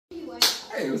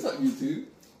Hey, what's up, YouTube?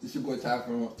 It's your boy Ty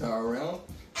from Around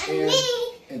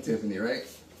and Tiffany, right?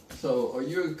 So, are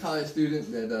you a college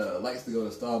student that likes to go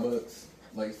to Starbucks,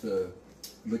 likes to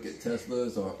look at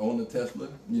Teslas or own a Tesla,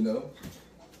 you know,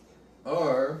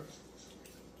 or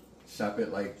shop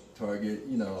at like Target,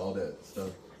 you know, all that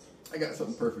stuff? I got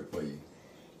something perfect for you.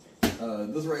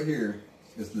 This right here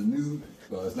is the new,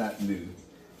 well, it's not new.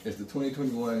 It's the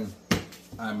 2021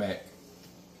 IMAC.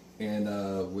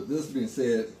 And with this being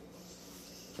said,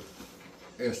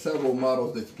 there's several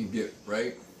models that you can get,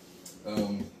 right?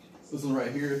 This one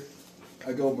right here,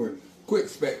 I go over quick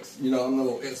specs. You know, I'm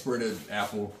no expert at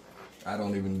Apple. I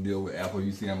don't even deal with Apple.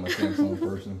 You see, I'm a Samsung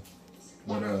person.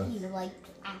 But, you like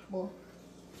Apple.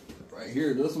 Right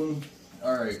here, this one,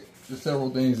 all right, there's several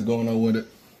things going on with it.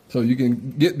 So you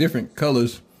can get different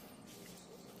colors.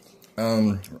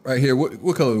 Right here,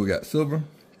 what color we got? Silver?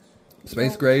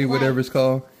 Space gray, whatever it's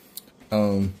called.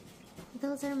 Those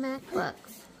are MacBooks.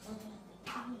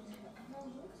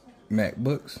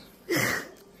 MacBooks?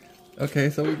 Okay,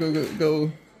 so we go.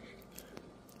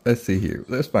 Let's see here.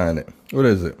 Let's find it. What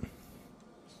is it?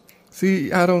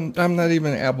 See, I'm not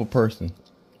even an Apple person.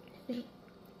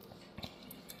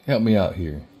 Help me out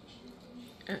here.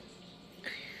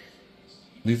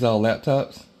 These all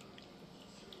laptops?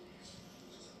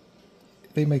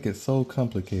 They make it so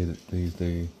complicated these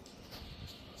days.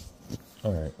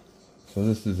 Alright, so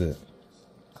this is it.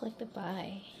 Click the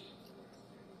buy.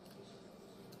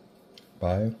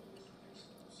 Buy?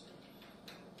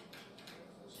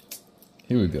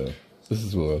 Here we go. This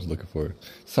is what I was looking for.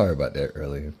 Sorry about that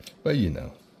earlier. But you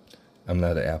know, I'm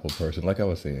not an Apple person, like I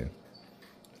was saying.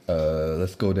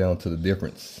 Let's go down to the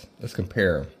difference. Let's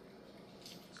compare them.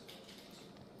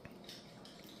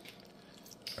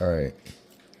 Alright.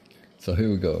 So here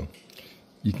we go.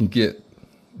 You can get,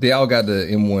 they all got the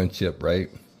M1 chip, right?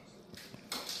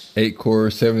 8 core,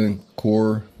 7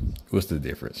 core. What's the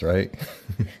difference, right?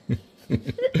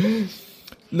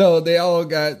 No, they all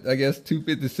got, I guess,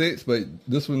 256, but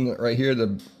this one right here,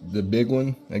 the big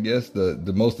one, I guess,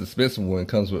 the most expensive one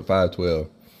comes with 512.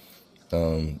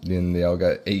 Then they all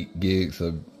got 8 gigs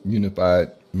of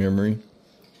unified memory.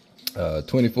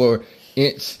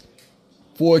 24-inch,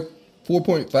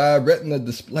 4.5 Retina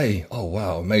display. Oh,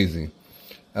 wow, amazing.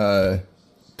 2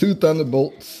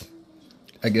 Thunderbolts.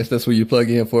 I guess that's where you plug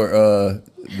in for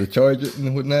the charger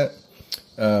and whatnot.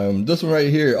 This one right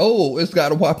here, oh, it's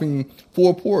got a whopping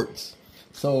 4 ports.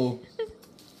 So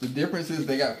the difference is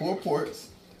they got 4 ports,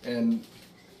 and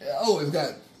oh, it's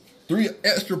got 3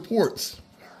 extra ports.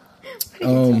 What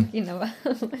are you talking about?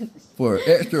 For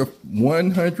extra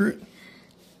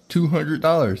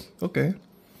 $200. Okay.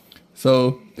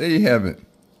 So there you have it.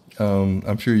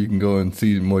 I'm sure you can go and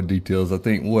see more details. I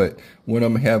think one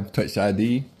of them have Touch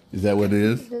ID. Is that what it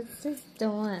is? This is the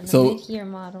one. So, the here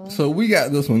model. So we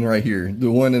got this one right here, the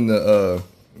one in the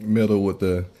middle with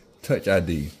the Touch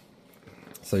ID.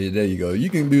 So yeah, there you go. You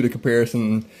can do the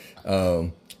comparison,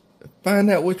 find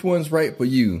out which one's right for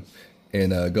you,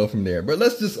 and go from there. But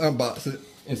let's just unbox it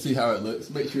and see how it looks.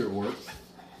 Make sure it works.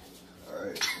 All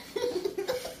right.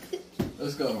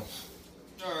 Let's go.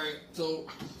 All right. So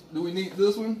do we need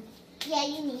this one? Yeah,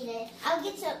 you need it. I'll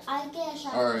get a sharp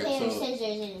pair of scissors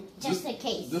in just in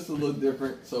case. This is a little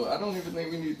different, so I don't even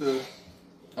think we need to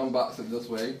unbox it this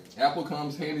way. Apple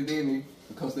comes handy dandy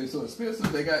because they're so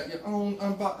expensive. They got your own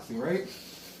unboxing, right?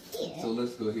 Yeah. So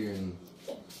let's go here and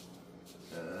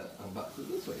unbox it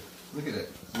this way. Look at that.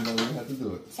 You don't even have to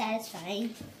do it.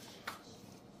 Satisfying.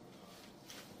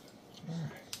 All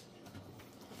right.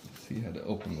 Let's see how to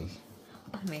open this.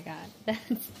 Oh my god.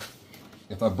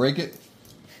 If I break it.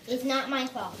 It's not my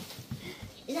fault.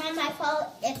 It's not my fault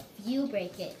if you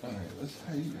break it. All right,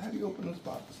 how do you open this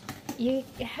box? You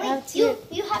have to.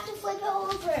 You have to flip it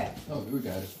over. Oh, we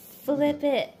got it. Flip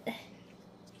it. Okay,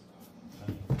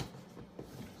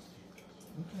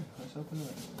 let's open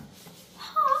it.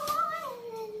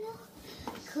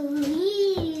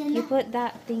 Clean. You put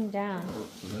that thing down. Oh,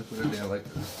 so let's put it down like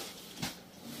this.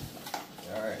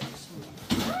 All right.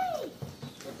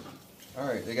 All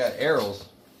right, they got arrows.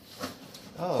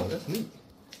 Oh, that's neat.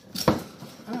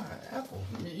 Apple.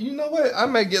 You know what? I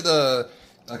might get a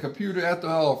computer after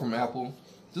all from Apple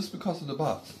just because of the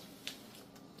box.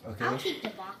 Okay. I'll keep the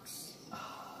box.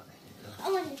 Oh, there you go.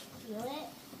 I want to feel it.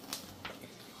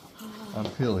 I'm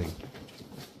peeling.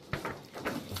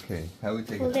 Okay, how we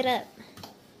take Pull it it out? up.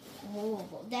 Oh,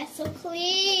 that's so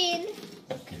clean.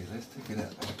 Okay, let's take it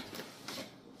out.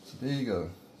 So there you go.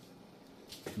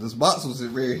 This box was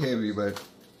very heavy, but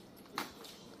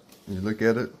you look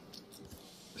at it.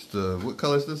 It's the, what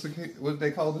color is this? What do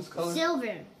they call this color?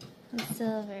 Silver.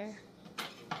 Silver.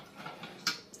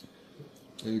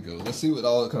 There you go. Let's see what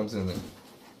all it comes in there.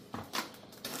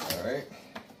 Alright.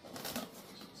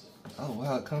 Oh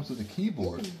wow, it comes with a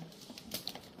keyboard.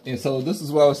 And so this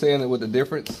is what I was saying with the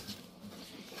difference.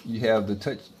 You have the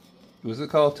touch, what's it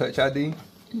called? Touch ID?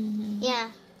 Mm-hmm. Yeah.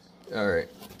 Alright.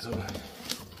 So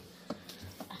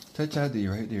Touch ID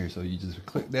right there. So you just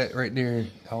click that right there.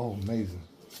 Oh, amazing.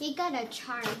 You got a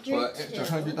charger. For an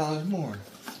extra $100 more.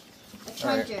 A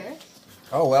charger. Right.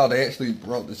 Oh wow, they actually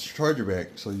brought this charger back,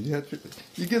 so you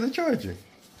get a charger.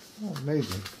 Oh,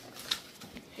 amazing.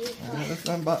 Alright, let's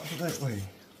unbox it that way.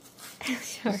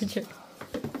 Charger.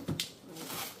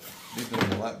 They're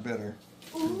doing a lot better.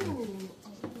 Ooh,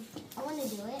 I want to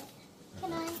do it.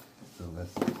 Can I? So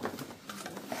let's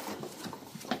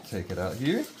take it out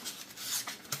here.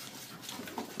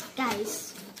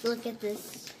 Guys, look at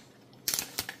this.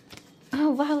 Oh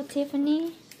wow,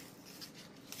 Tiffany.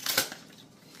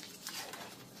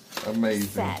 Amazing.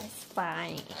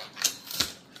 Satisfying.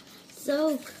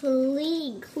 So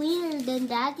clean, cleaner than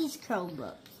Daddy's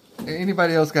Chromebook.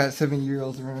 Anybody else got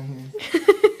 7-year-olds around here?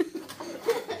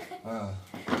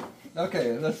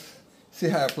 Okay, let's see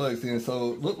how it plugs in.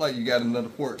 So it looked like you got another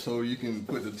port, so you can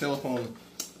put the telephone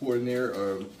port in there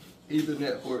or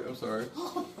Ethernet port. I'm sorry.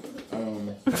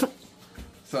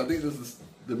 So I think this is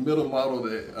the middle model.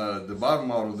 That the bottom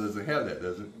model doesn't have that,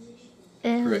 does it?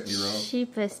 Correct me wrong.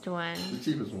 Cheapest one. The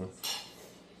cheapest one.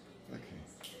 Okay.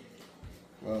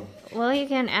 Wow. Well, you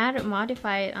can add it,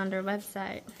 modify it on their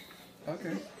website.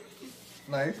 Okay.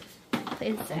 Nice.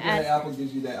 Please Okay, add. Apple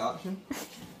gives you that option.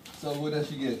 So what else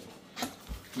you get?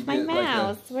 You My get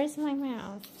mouse. Where's my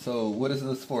mouse? So what is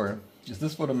this for? Is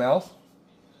this for the mouse?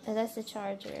 Oh, that's the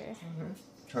charger.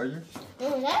 Charger?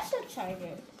 Oh, that's a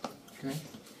charger. Okay.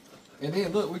 And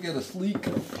then look, we get a sleek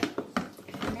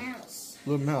Mouse.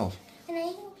 little mouse. Can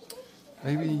I?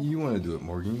 Maybe you want to do it,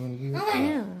 Morgan. You want to do it?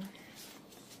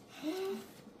 Yeah.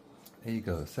 There you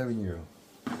go, 7-year-old.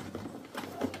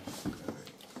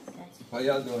 While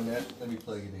y'all doing that, let me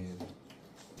plug it in.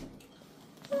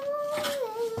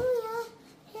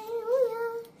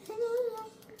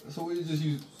 So we just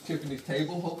use Tiffany's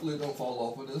table. Hopefully it don't fall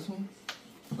off with this one.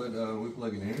 But we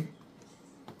plug it in.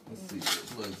 Let's see, it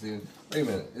plugs in. Wait a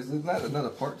minute, is there not another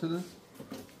part to this?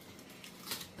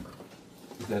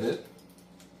 Is that it?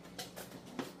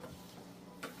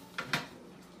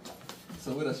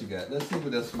 So what else you got? Let's see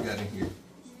what else we got in here.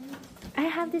 I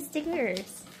have the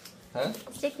stickers. Huh?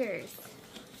 Stickers.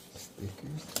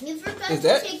 Stickers? You forgot Is to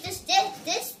that- take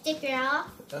this sticker off.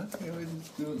 Okay, we'll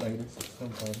just do it later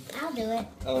sometime. I'll do it.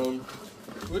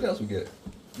 What else we get?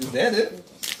 Is that it?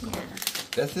 Yeah.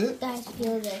 That's it? Guys,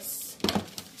 feel this.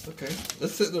 Okay.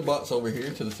 Let's set the box over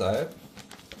here to the side.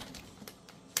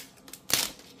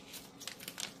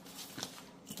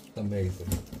 Amazing.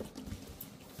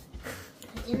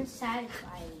 It's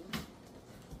satisfying.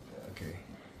 Okay.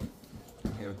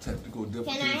 We have technical Can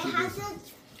difficulties. I with have this.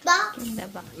 the box? The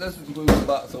box. Let's move the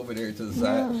box over there to the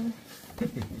side. No.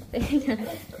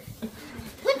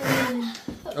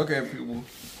 Okay, people.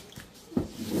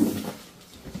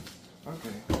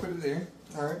 Okay, put it there.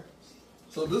 Alright.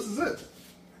 So this is it.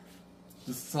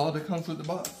 This is all that comes with the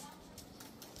box.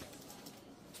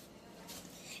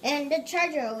 And the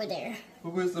charger over there.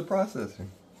 But where's the processor?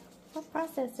 What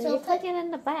processor? So You plug it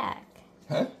in the back.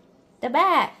 Huh? The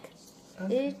back.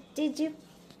 Uh-huh. Did you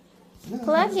No,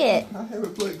 plug it? I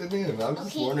haven't plugged it in. I was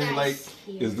just Okay, wondering, like, guys.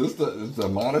 is this the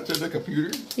monitor, the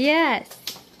computer? Yes.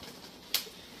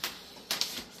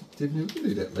 Tiffany, we can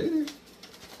do that later.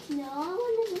 No, I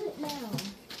want to do it now.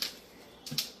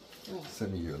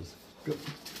 7-year-olds. Go.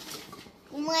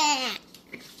 Wait.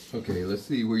 Okay, let's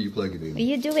see where you plug it in.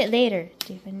 You do it later,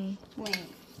 Tiffany. Wait.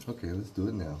 Okay, let's do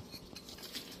it now.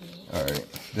 Alright,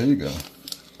 there you go.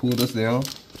 Pull this down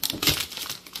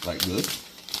like this.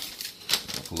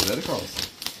 Pull that across.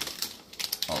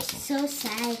 Awesome. So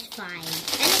satisfying.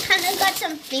 And it kind of got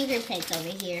some fingerprints over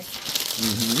here.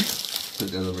 Mm-hmm.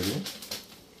 Put that over there.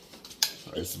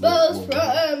 Sorry, it's Both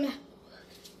from.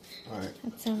 Alright.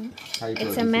 It's How you plug a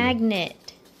this in?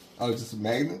 magnet. Oh, it's just a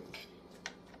magnet?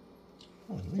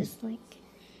 Oh, neat. Just like.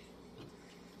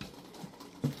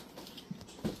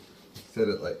 Set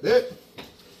it like that.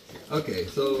 Okay,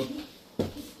 so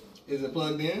is it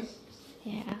plugged in?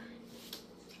 Yeah.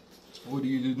 What do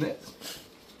you do next?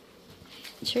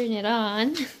 Turn it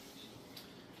on. Does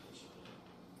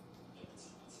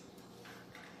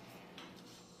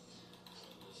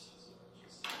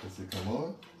it come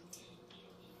on?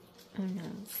 Oh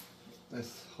no.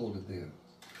 Let's hold it there.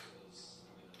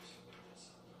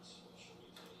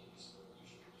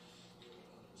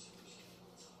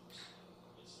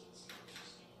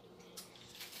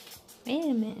 Wait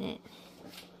a minute.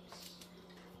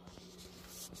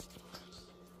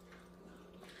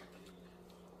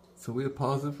 So we'll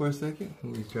pause it for a second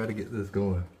and we try to get this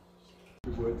going.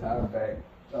 We're tired back,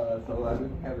 so I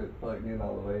didn't have it plugged in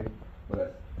all the way,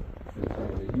 but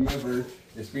if you ever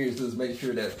experience this, make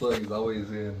sure that plug is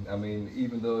always in. I mean,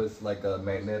 even though it's like a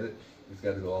magnetic, it's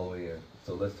got to go all the way in.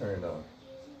 So let's turn it on.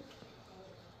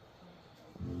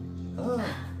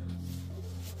 Oh.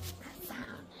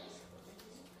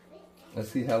 Let's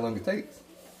see how long it takes.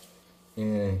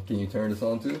 And can you turn this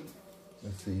on too?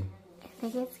 Let's see. I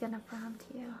think it's gonna prompt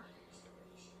you.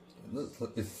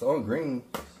 Look, it's on green.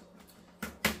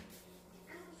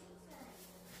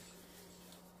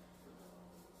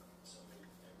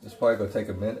 It's probably gonna take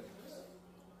a minute.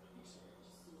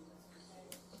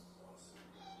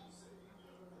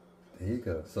 There you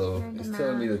go. So it's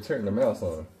telling me to turn the mouse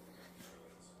on.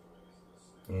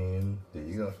 And there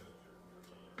you go.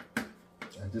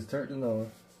 I just turned it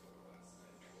on.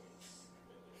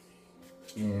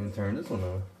 And turn this one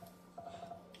on.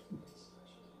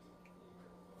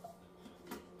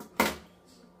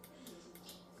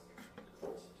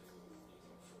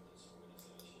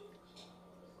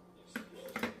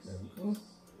 There we go.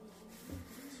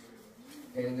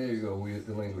 And there you go with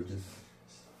the languages.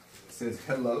 It says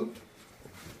hello.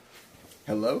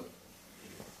 Hello.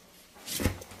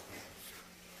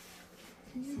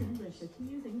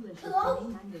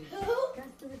 Hello?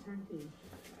 Press the return key.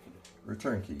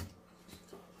 Return key.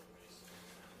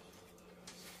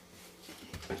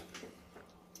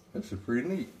 This is pretty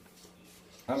neat.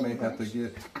 I may have to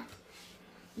get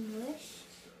English.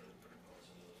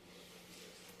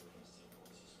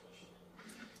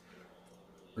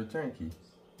 return key.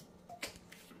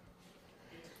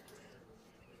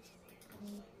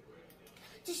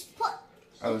 Just put.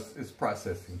 Oh, it's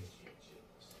processing.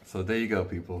 So there you go,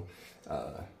 people.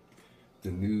 The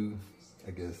new,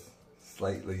 I guess,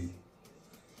 slightly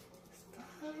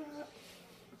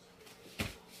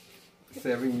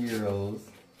 7-year-olds.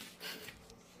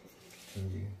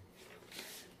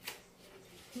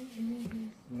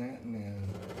 Not now.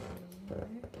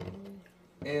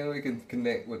 And we can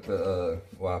connect with the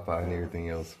Wi-Fi and everything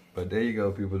else. But there you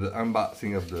go, people. The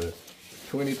unboxing of the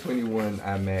 2021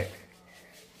 iMac.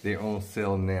 They're on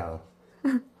sale now.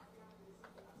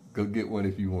 Go get one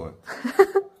if you want.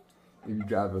 If you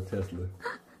drive a Tesla.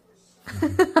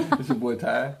 It's your boy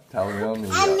Ty, Tyler Young.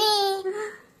 I mean.